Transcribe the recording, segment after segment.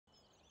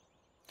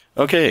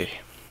Okay,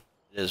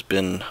 it has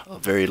been a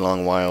very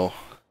long while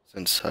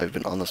since I've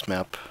been on this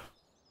map.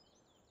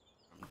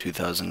 From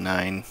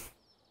 2009,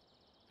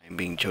 I'm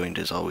being joined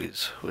as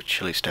always with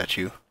Chili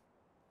Statue.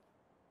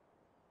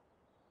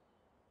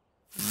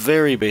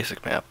 Very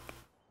basic map.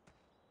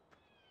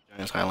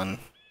 Giants Island,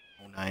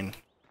 09.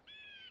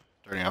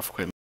 Starting off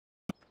equipment.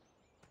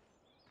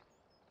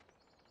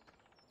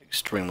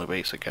 Extremely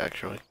basic,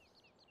 actually.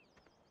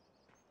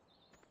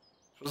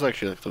 This was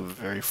actually like the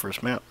very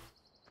first map.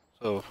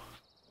 So,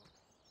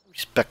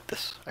 respect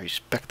this. I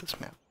respect this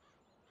map.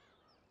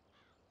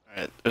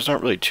 Alright, there's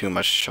not really too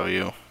much to show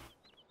you.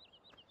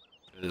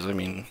 Because, I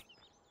mean,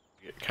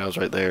 you get cows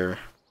right there.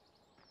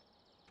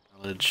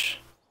 Village.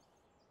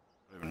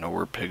 I don't even know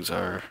where pigs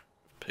are.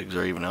 If pigs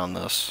are even on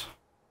this.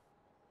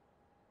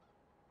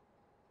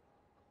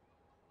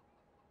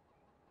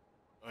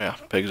 Oh yeah,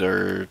 pigs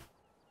are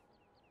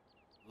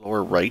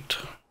lower right.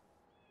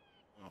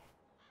 Oh,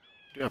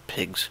 we do have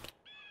pigs.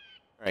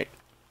 Alright.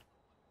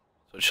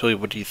 So Chili,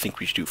 what do you think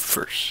we should do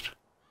first?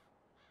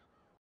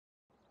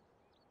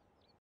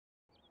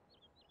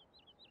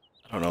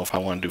 I don't know if I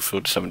want to do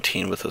field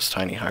 17 with this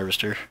tiny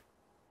harvester.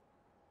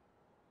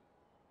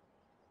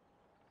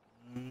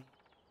 Yeah,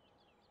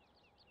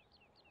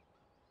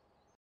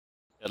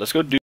 let's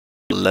go do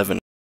 11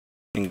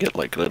 and get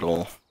like a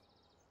little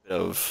bit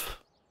of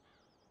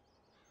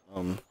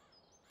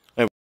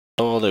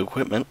all the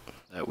equipment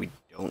that we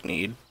don't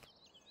need.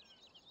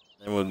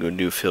 Then we'll go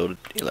do field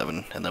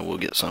 11 and then we'll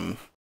get some a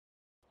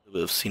little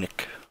bit of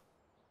scenic.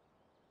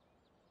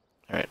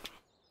 Alright,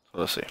 so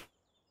let's see.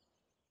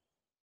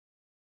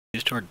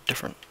 These two are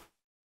different.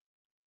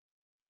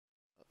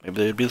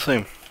 Maybe they'd be the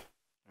same.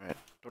 Alright,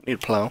 don't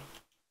need plow,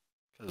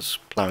 because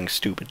plowing's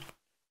stupid.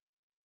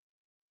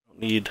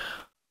 Don't need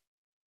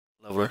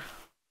leveler,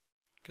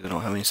 because I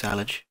don't have any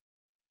silage.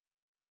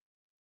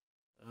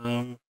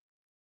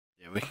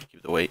 Yeah, we can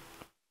keep the weight.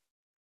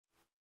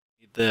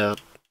 Need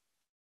that.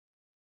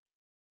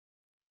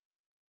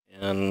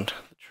 And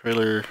the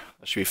trailer,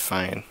 that should be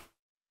fine.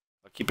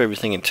 I'll keep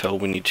everything until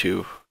we need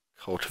to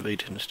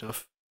cultivate and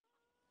stuff.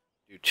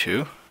 Do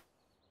 2?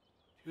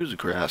 2 is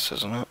grass,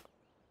 isn't it?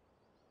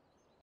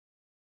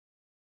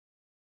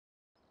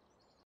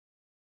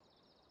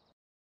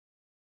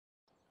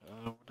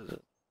 What is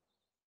it?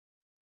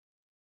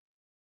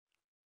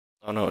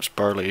 Oh no, it's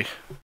barley.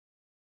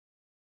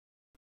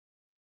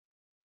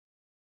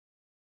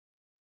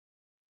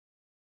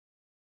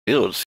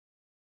 Fields.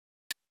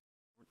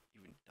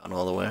 Even done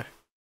all the way.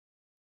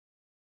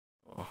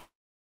 Oh.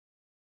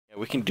 Yeah,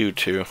 we can do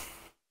 2.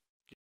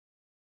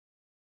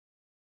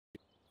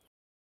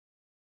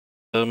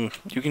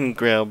 You can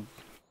grab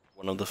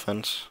one of the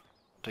fence.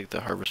 I'll take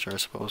the harvester, I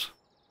suppose.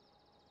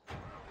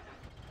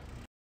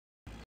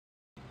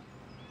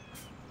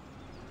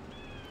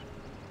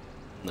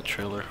 And the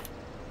trailer.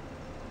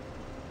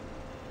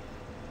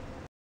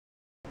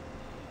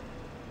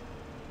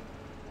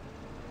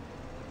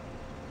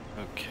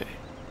 Okay.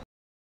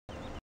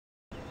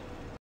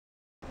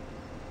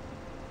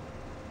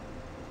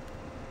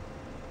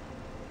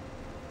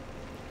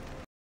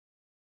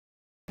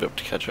 Be able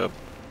to catch up.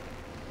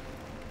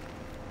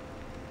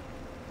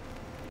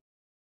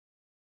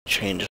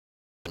 Change a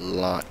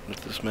lot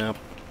with this map,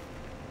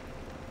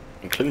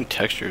 including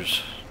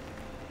textures.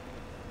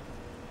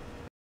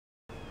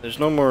 There's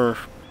no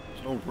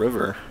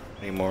river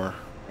anymore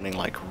running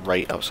like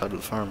right outside of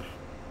the farm.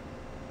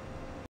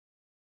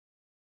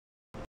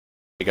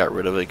 They got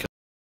rid of it because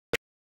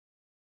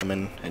come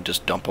in and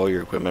just dump all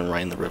your equipment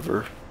right in the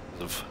river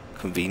because of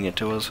convenient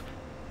to us.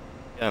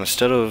 Yeah,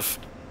 instead of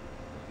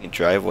the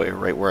driveway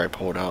right where I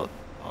pulled out,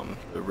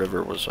 the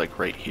river was like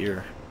right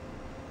here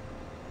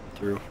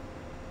through.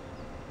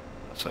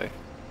 Let's say.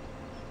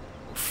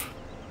 Oof.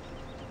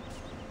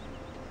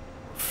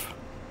 Oof.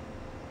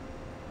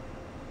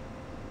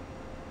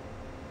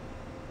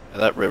 Yeah,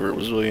 that river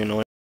was really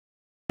annoying.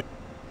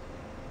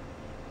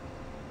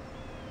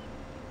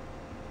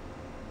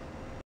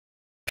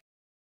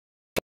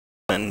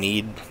 I don't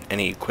need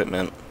any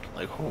equipment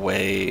like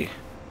way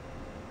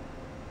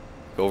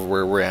over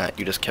where we're at.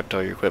 You just kept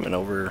all your equipment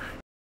over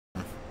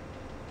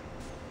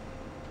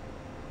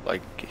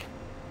like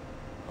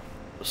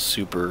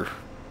super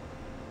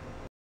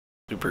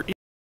easy.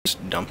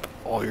 Just dump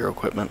all your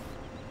equipment.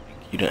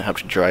 You didn't have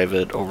to drive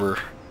it over or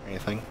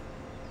anything.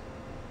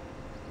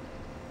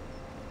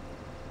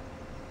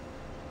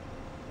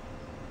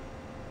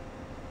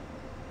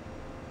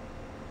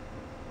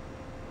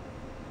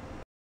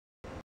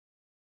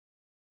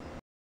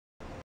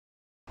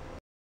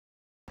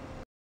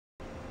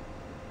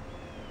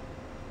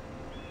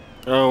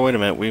 Oh, wait a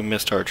minute, we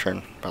missed our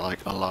turn by like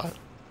a lot.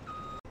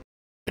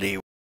 We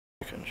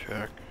can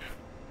check.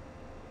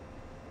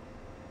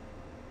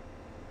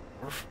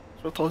 What's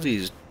with all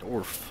these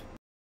dwarf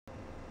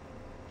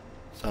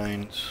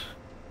signs?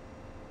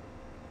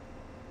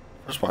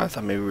 First of all, I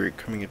thought maybe we were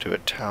coming into a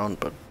town,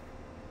 but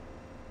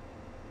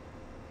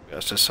I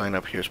guess this sign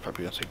up here is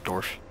probably gonna say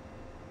dwarf.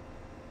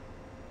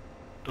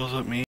 Does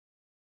it mean?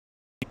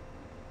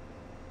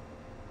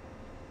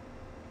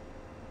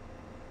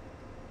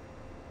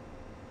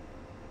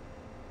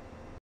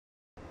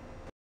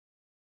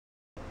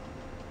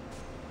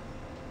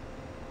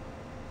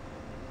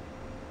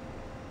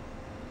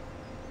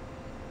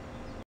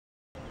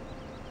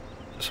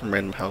 some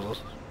random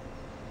houses.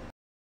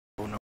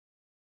 Oh no.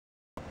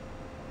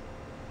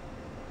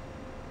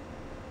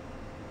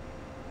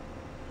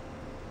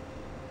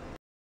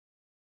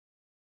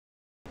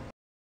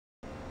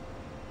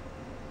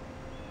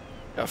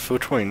 Yeah,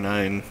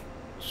 429.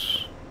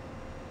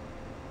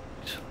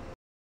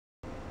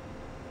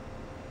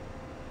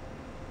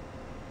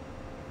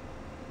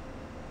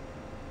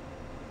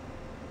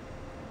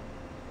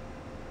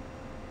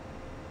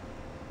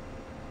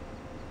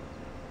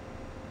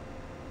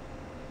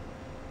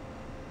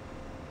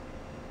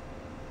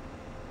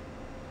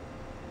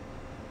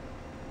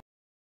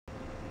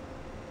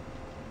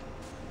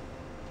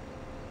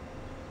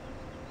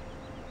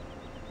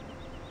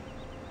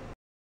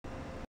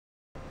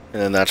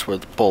 And then that's where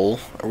the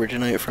bowl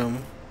originated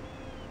from.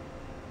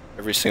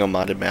 Every single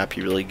modded map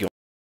you really go,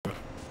 there's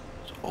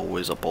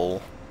always a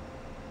bowl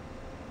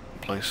in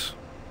place.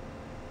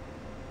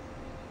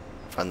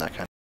 Find that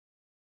kind.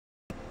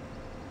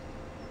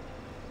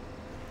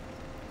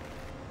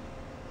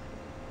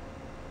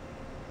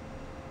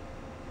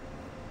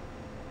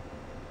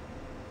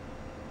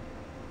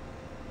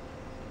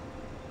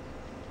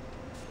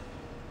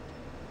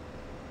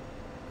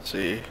 Let's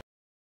see.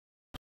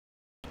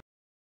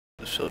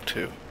 This field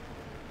too.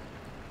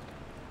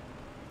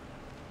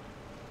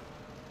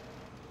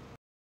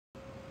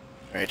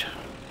 Alright.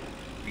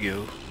 Here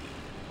we go.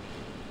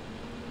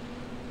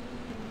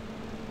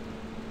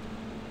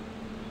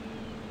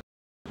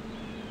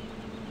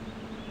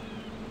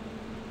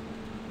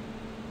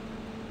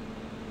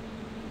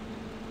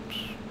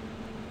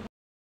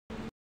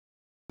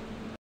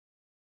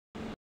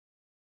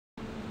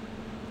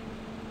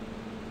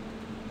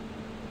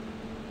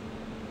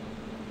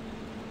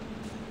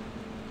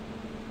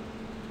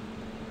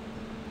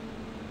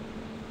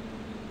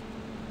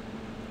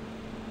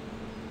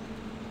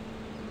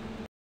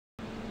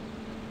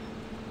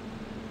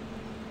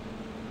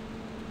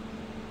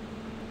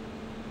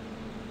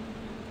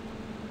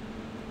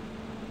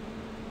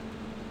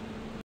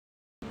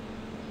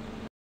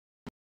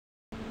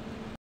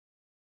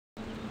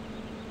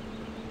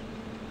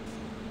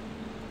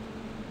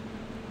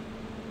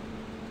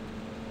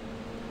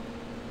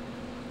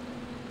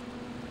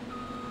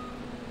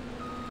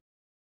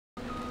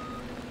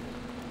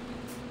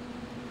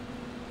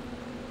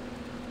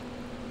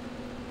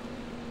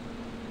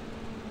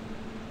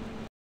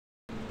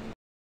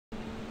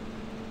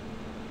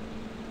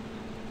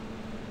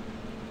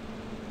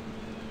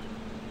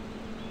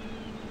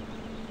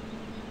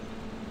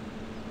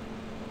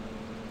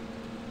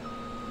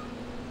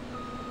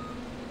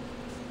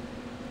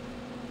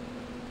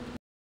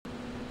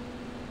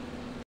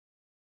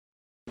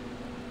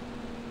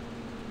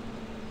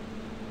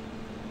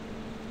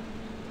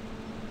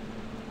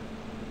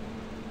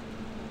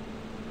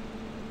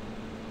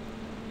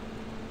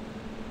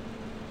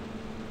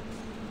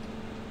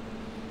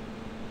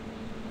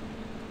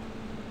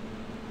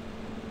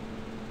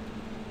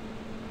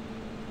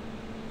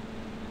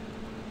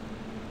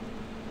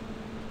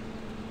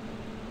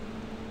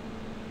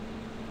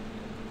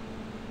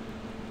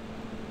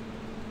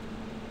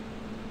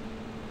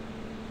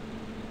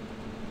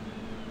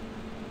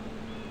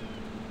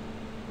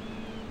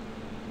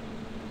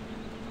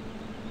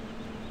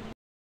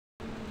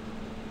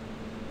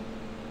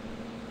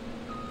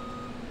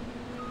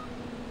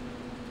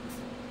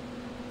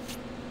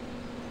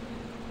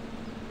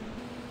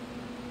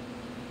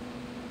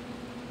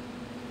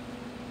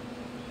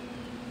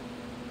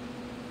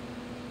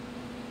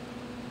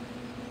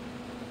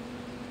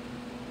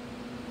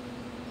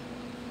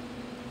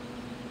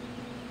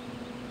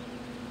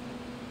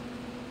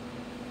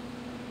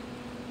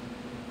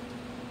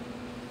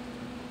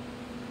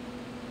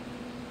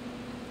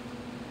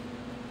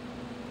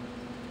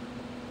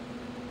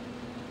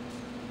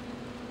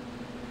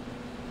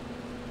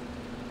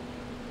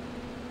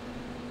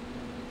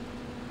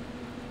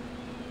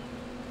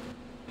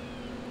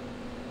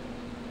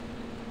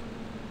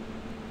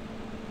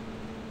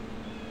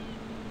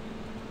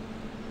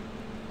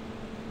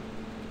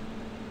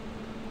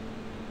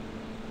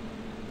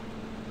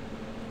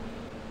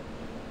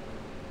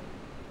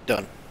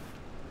 Done.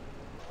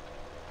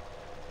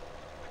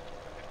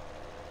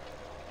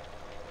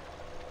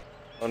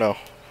 Oh no,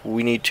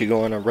 we need to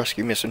go on a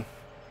rescue mission.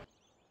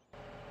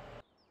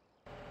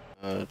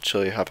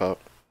 Chili, hop out.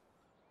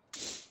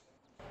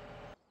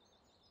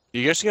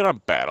 You guys get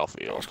on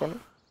Battlefield. What's going on?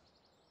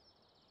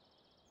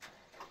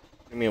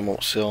 Give me a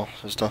won't seal.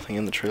 There's nothing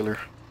in the trailer.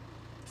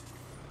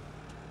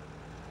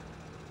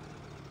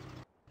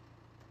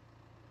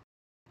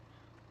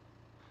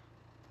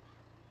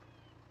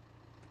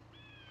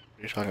 What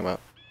are you talking about?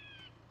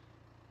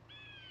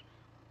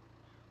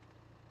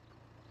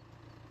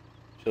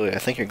 Chili, I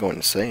think you're going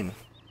insane.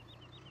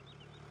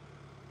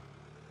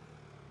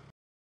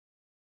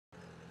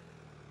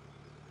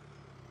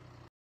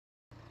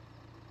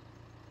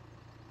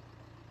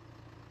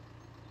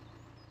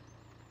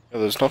 Yeah,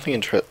 there's nothing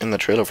in the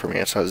trailer for me.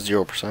 It's at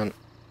 0%.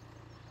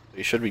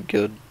 You should be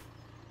good.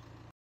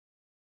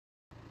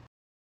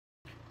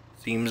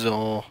 Seems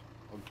all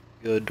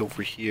good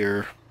over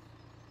here.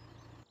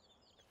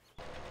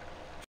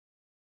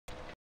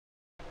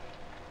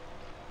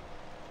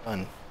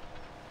 Fun.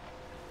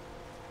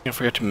 I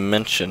forgot to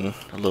mention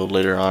a little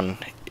later on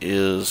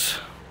is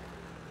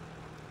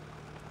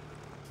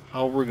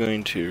how we're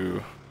going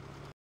to,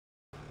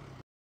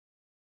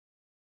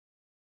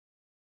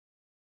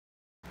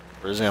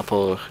 for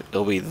example,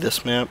 it'll be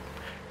this map,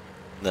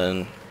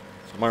 then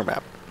some more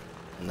map,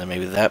 and then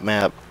maybe that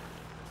map,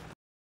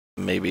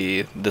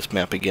 maybe this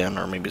map again,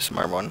 or maybe some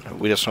more one.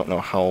 We just don't know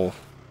how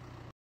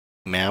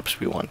maps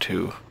we want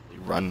to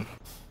run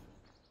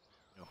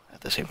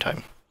at the same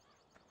time.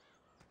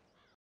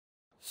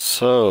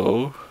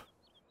 So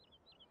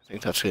I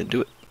think that's gonna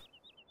do it.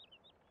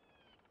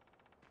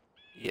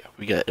 Yeah,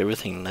 we got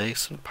everything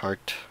nice and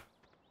parked.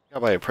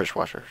 Gotta buy a pressure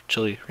washer.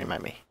 Chili,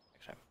 remind me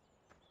next time.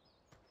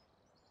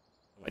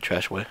 Put my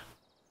trash away.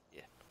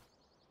 Yeah.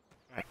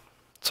 Alright.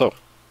 So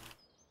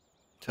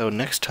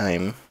next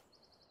time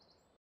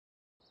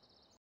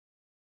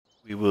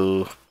we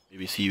will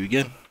maybe see you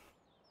again.